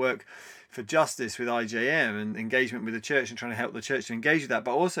passionate work for justice with IJM and engagement with the church and trying to help the church to engage with that,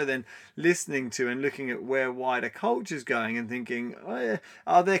 but also then listening to and looking at where wider culture's going and thinking, oh, yeah,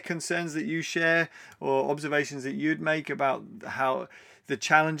 are there concerns that you share or observations that you'd make about how the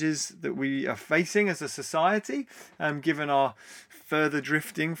challenges that we are facing as a society, given our further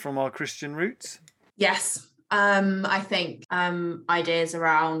drifting from our Christian roots? Yes. I think ideas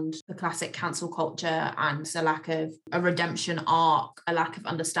around the classic cancel culture and a lack of a redemption arc, a lack of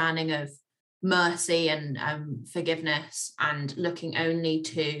understanding of mercy and forgiveness, and looking only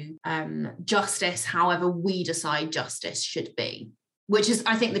to justice however we decide justice should be, which is,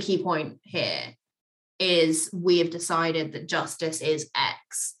 I think, the key point here is we have decided that justice is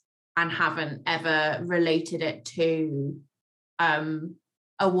X and haven't ever related it to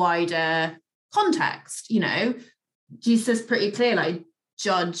a wider context. You know, Jesus is pretty clear, like,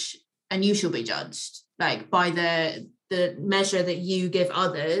 judge and you shall be judged, like by the measure that you give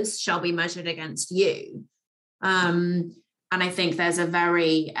others shall be measured against you. And I think there's a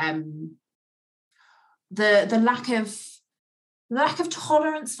very the lack of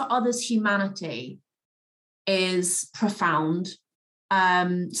tolerance for others' humanity is profound.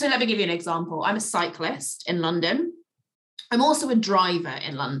 So let me give you an example. I'm a cyclist in London. I'm also a driver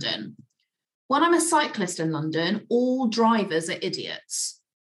in London. When I'm a cyclist in London, all drivers are idiots.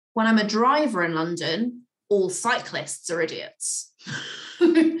 When I'm a driver in London, all cyclists are idiots.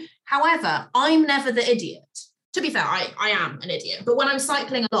 However, I'm never the idiot. To be fair, I am an idiot. But when I'm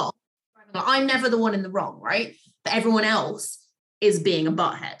cycling along, I'm never the one in the wrong, right? But everyone else is being a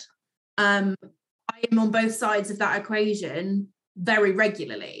butthead. I am on both sides of that equation very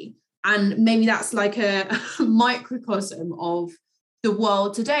regularly. And maybe that's like a microcosm of the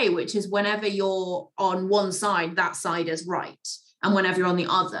world today, which is whenever you're on one side, that side is right. And whenever you're on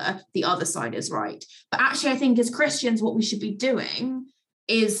the other side is right. But actually, I think as Christians, what we should be doing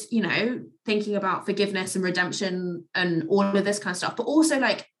is, you know, thinking about forgiveness and redemption and all of this kind of stuff, but also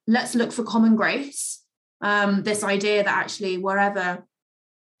like, let's look for common grace. This idea that actually wherever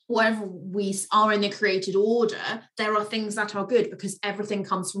we are in the created order, there are things that are good because everything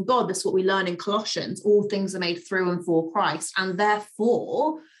comes from God. This is what we learn in Colossians. All things are made through and for Christ. And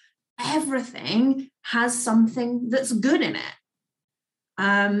therefore, everything has something that's good in it.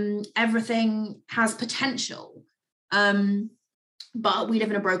 Everything has potential. But we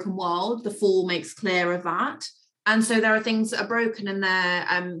live in a broken world. The fall makes clear of that. And so there are things that are broken and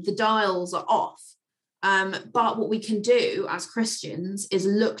the dials are off. But what we can do as Christians is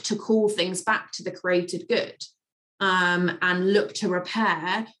look to call things back to the created good, and look to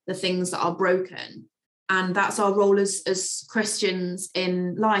repair the things that are broken. And that's our role as Christians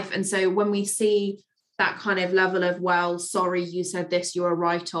in life. And so when we see that kind of level of, well, sorry, you said this, you're a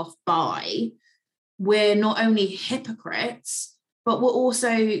write-off by, we're not only hypocrites, but we're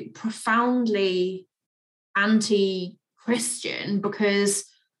also profoundly anti-Christian because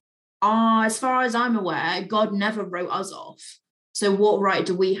as far as I'm aware, God never wrote us off. So what right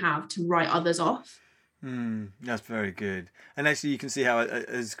do we have to write others off? That's very good. And actually you can see how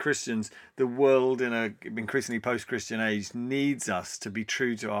as Christians, the world in an increasingly post-Christian age needs us to be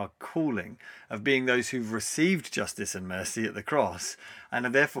true to our calling of being those who've received justice and mercy at the cross and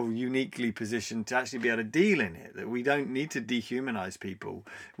are therefore uniquely positioned to actually be able to deal in it, that we don't need to dehumanize people.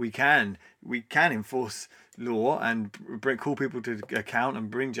 We can enforce law and call people to account and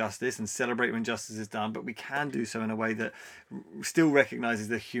bring justice and celebrate when justice is done, but we can do so in a way that still recognizes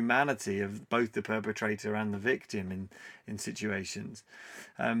the humanity of both the perpetrator and the victim in situations.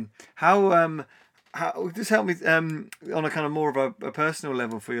 How just help me on a kind of more of a personal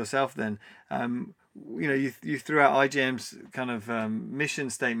level for yourself then. You know, you threw out IJM's kind of mission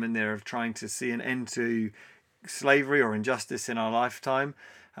statement there of trying to see an end to slavery or injustice in our lifetime.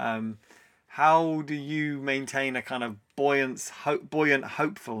 How do you maintain a kind of buoyant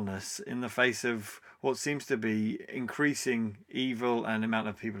hopefulness in the face of what seems to be increasing evil and amount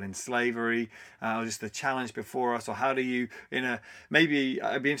of people in slavery, or just the challenge before us? Or how do you, maybe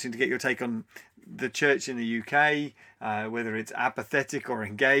it'd be interesting to get your take on the church in the UK, whether it's apathetic or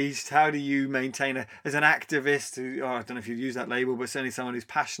engaged. How do you maintain as an activist who, I don't know if you'd use that label, but certainly someone who's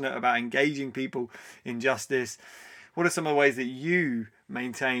passionate about engaging people in justice, what are some of the ways that you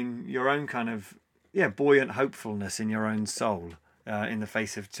maintain your own kind of buoyant hopefulness in your own soul in the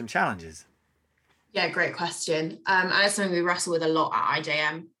face of some challenges? Yeah, great question. And it's something we wrestle with a lot at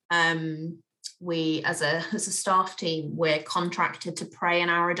IJM. We, as a staff team, we're contracted to pray an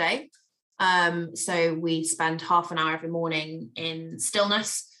hour a day. So we spend half an hour every morning in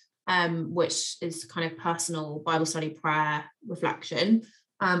stillness, which is kind of personal Bible study, prayer, reflection.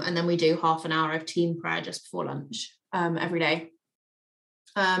 And then we do half an hour of team prayer just before lunch every day.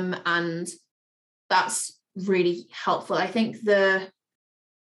 And that's really helpful. I think the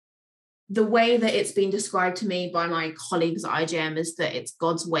way that it's been described to me by my colleagues at IJM is that it's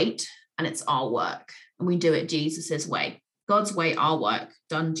God's weight and it's our work, and we do it Jesus's way. God's way, our work,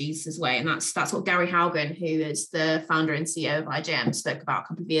 done Jesus' way. And that's what Gary Haugen, who is the founder and CEO of IJM, spoke about a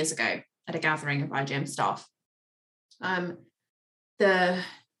couple of years ago at a gathering of IJM staff. The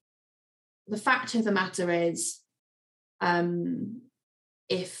fact of the matter is,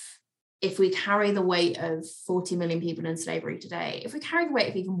 if we carry the weight of 40 million people in slavery today, if we carry the weight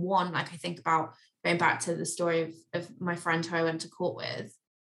of even one, like I think about going back to the story of my friend who I went to court with,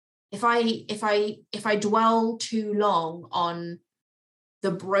 if I dwell too long on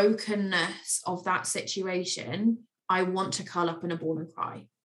the brokenness of that situation, I want to curl up in a ball and cry.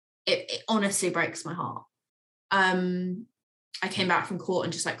 It honestly breaks my heart. I came back from court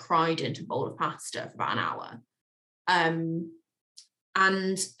and just like cried into a bowl of pasta for about an hour.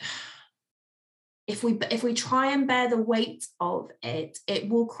 And if we try and bear the weight of it, it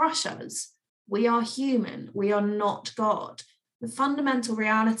will crush us. We are human. We are not God. The fundamental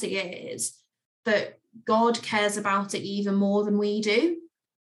reality is that God cares about it even more than we do.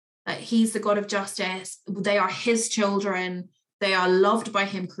 He's the God of justice. They are his children. They are loved by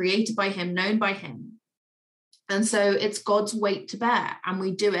him, created by him, known by him. And so it's God's weight to bear, and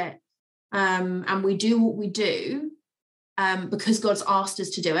we do it. And we do what we do because God's asked us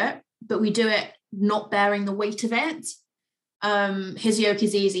to do it, but we do it not bearing the weight of it. His yoke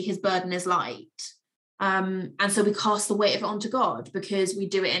is easy, his burden is light. And so we cast the weight of it onto God because we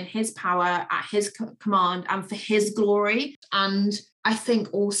do it in his power, at his command, and for his glory. And I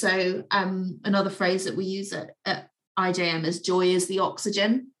think also another phrase that we use at IJM is joy is the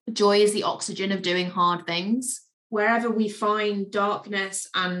oxygen. Joy is the oxygen of doing hard things. Wherever we find darkness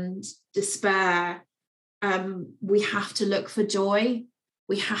and despair, we have to look for joy.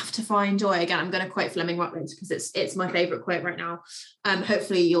 We have to find joy. Again, I'm going to quote Fleming Rutledge because it's my favorite quote right now.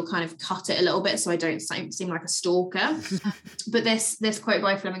 Hopefully you'll kind of cut it a little bit so I don't seem like a stalker. But this quote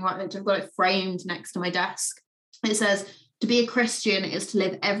by Fleming Rutledge, I've got it framed next to my desk. It says, "To be a Christian is to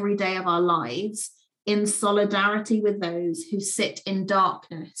live every day of our lives in solidarity with those who sit in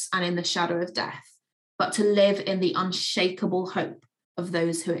darkness and in the shadow of death, but to live in the unshakable hope of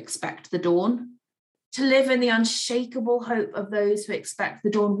those who expect the dawn." To live in the unshakable hope of those who expect the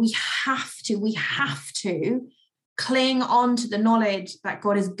dawn, we have to cling on to the knowledge that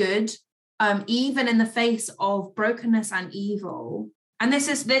God is good, even in the face of brokenness and evil. And this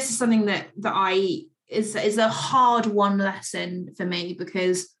is something that is a hard won lesson for me,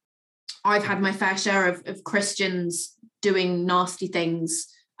 because I've had my fair share of Christians doing nasty things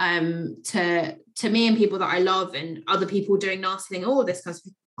to me and people that I love, and other people doing nasty things. All this kind of,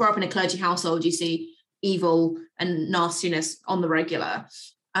 grow up in a clergy household, you see evil and nastiness on the regular.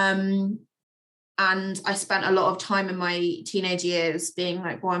 And I spent a lot of time in my teenage years being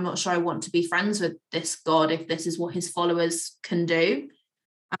like, well, I'm not sure I want to be friends with this God if this is what his followers can do.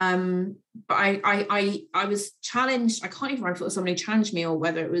 But I was challenged. I can't even remember if it was somebody challenged me or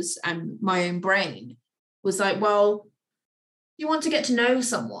whether it was my own brain was like, well, you want to get to know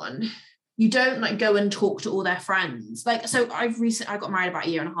someone, you don't like go and talk to all their friends. Like, so I got married about a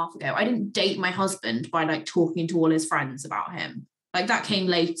year and a half ago. I didn't date my husband by like talking to all his friends about him. Like that came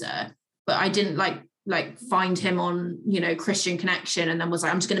later, but I didn't like find him on, Christian Connection and then was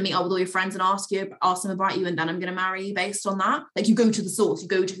like, I'm just going to meet up with all your friends and ask them about you, and then I'm going to marry you based on that. Like, you go to the source, you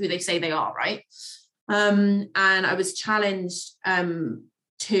go to who they say they are, right? And I was challenged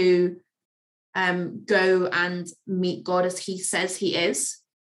to go and meet God as he says he is.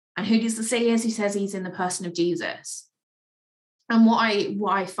 And who does he say he is? He says he's in the person of Jesus. And what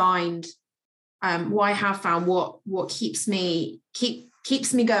I find, what I have found, what keeps me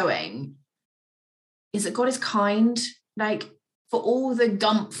going is that God is kind. Like, for all the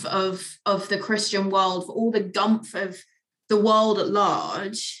gumph of the Christian world, for all the gumph of the world at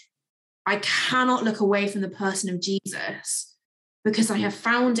large, I cannot look away from the person of Jesus, because I have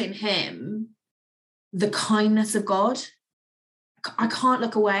found in him the kindness of God. I can't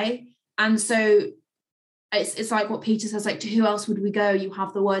look away. And so it's like what Peter says, like, to who else would we go? You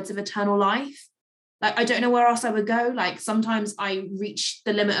have the words of eternal life. Like, I don't know where else I would go. Like, sometimes I reach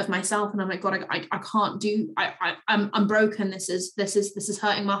the limit of myself and I'm like, God, I can't do, I'm broken. This is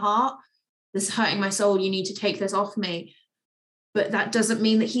hurting my heart. This is hurting my soul. You need to take this off me. But that doesn't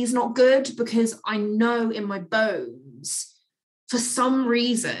mean that he's not good, because I know in my bones, for some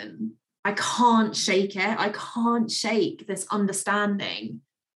reason, I can't shake it. I can't shake this understanding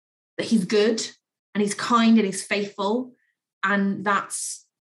that he's good and he's kind and he's faithful. And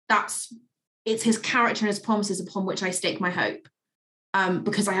it's his character and his promises upon which I stake my hope,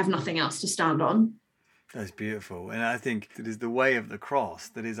 because I have nothing else to stand on. That's beautiful. And I think it is the way of the cross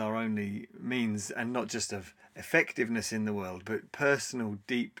that is our only means, and not just of effectiveness in the world, but personal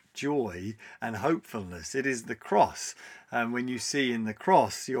deep joy and hopefulness. It is the cross. When you see in the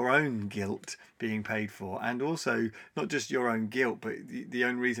cross your own guilt being paid for, and also not just your own guilt, but the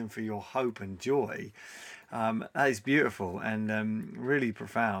own reason for your hope and joy, that is beautiful and really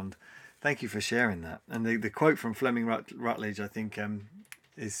profound. Thank you for sharing that. And the quote from Fleming Rutledge, I think,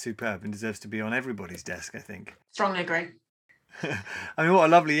 is superb and deserves to be on everybody's desk, I think. Strongly agree. I mean, what a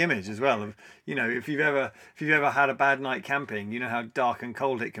lovely image as well of, if you've ever had a bad night camping, you know how dark and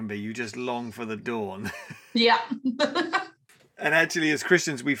cold it can be. You just long for the dawn. Yeah. And actually, as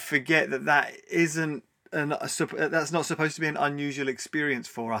Christians, we forget that isn't that's not supposed to be an unusual experience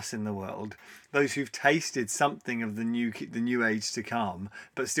for us in the world. Those who've tasted something of the new age to come,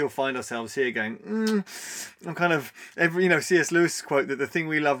 but still find ourselves here going, I'm kind of C.S. Lewis quote that the thing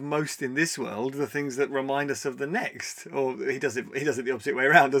we love most in this world, the things that remind us of the next, or he does it the opposite way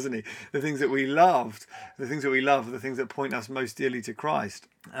around, doesn't he? The things that we love, are the things that point us most dearly to Christ.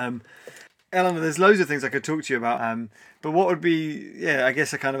 Eleanor, there's loads of things I could talk to you about, but what would be, I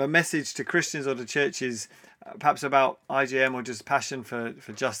guess, a kind of a message to Christians or to churches, perhaps about IJM or just passion for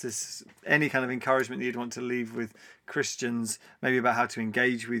justice, any kind of encouragement that you'd want to leave with Christians, maybe about how to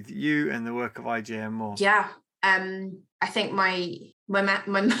engage with you and the work of IJM more? Yeah, I think my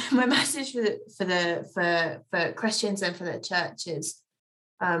message for Christians and for the church is,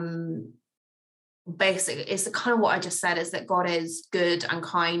 basically, it's kind of what I just said, is that God is good and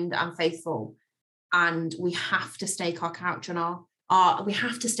kind and faithful, and we have to stake our character and we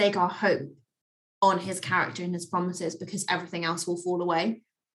have to stake our hope on his character and his promises, because everything else will fall away.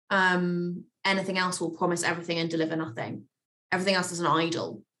 Anything else will promise everything and deliver nothing. Everything else is an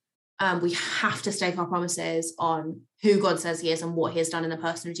idol. We have to stake our promises on who God says he is and what he has done in the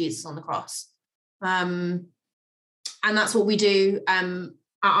person of Jesus on the cross. And that's what we do at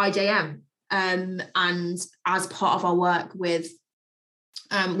IJM. And as part of our work with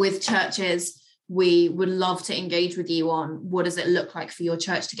churches, we would love to engage with you on what does it look like for your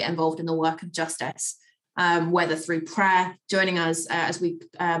church to get involved in the work of justice, whether through prayer, joining us as we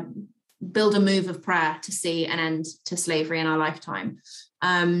build a move of prayer to see an end to slavery in our lifetime,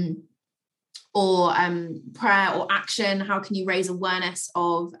 or prayer or action. How can you raise awareness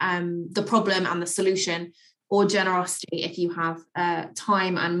of the problem and the solution? Or generosity, if you have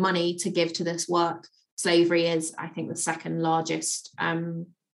time and money to give to this work. Slavery is, I think, the second largest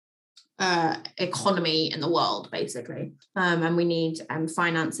economy in the world, basically. And we need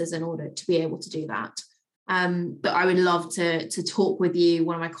finances in order to be able to do that. But I would love to talk with you.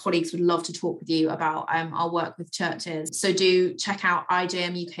 One of my colleagues would love to talk with you about our work with churches. So do check out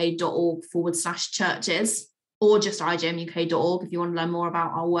ijmuk.org/churches, or just ijmuk.org if you want to learn more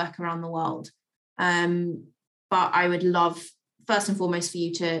about our work around the world. But I would love, first and foremost, for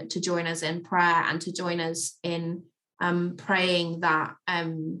you to join us in prayer and to join us in praying that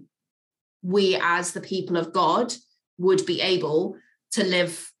we, as the people of God, would be able to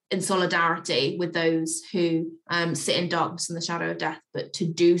live in solidarity with those who sit in darkness and the shadow of death, but to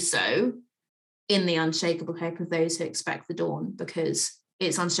do so in the unshakable hope of those who expect the dawn, because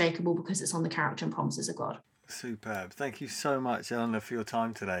it's unshakable, because it's on the character and promises of God. Superb. Thank you so much, Eleanor, for your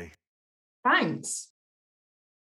time today. Thanks.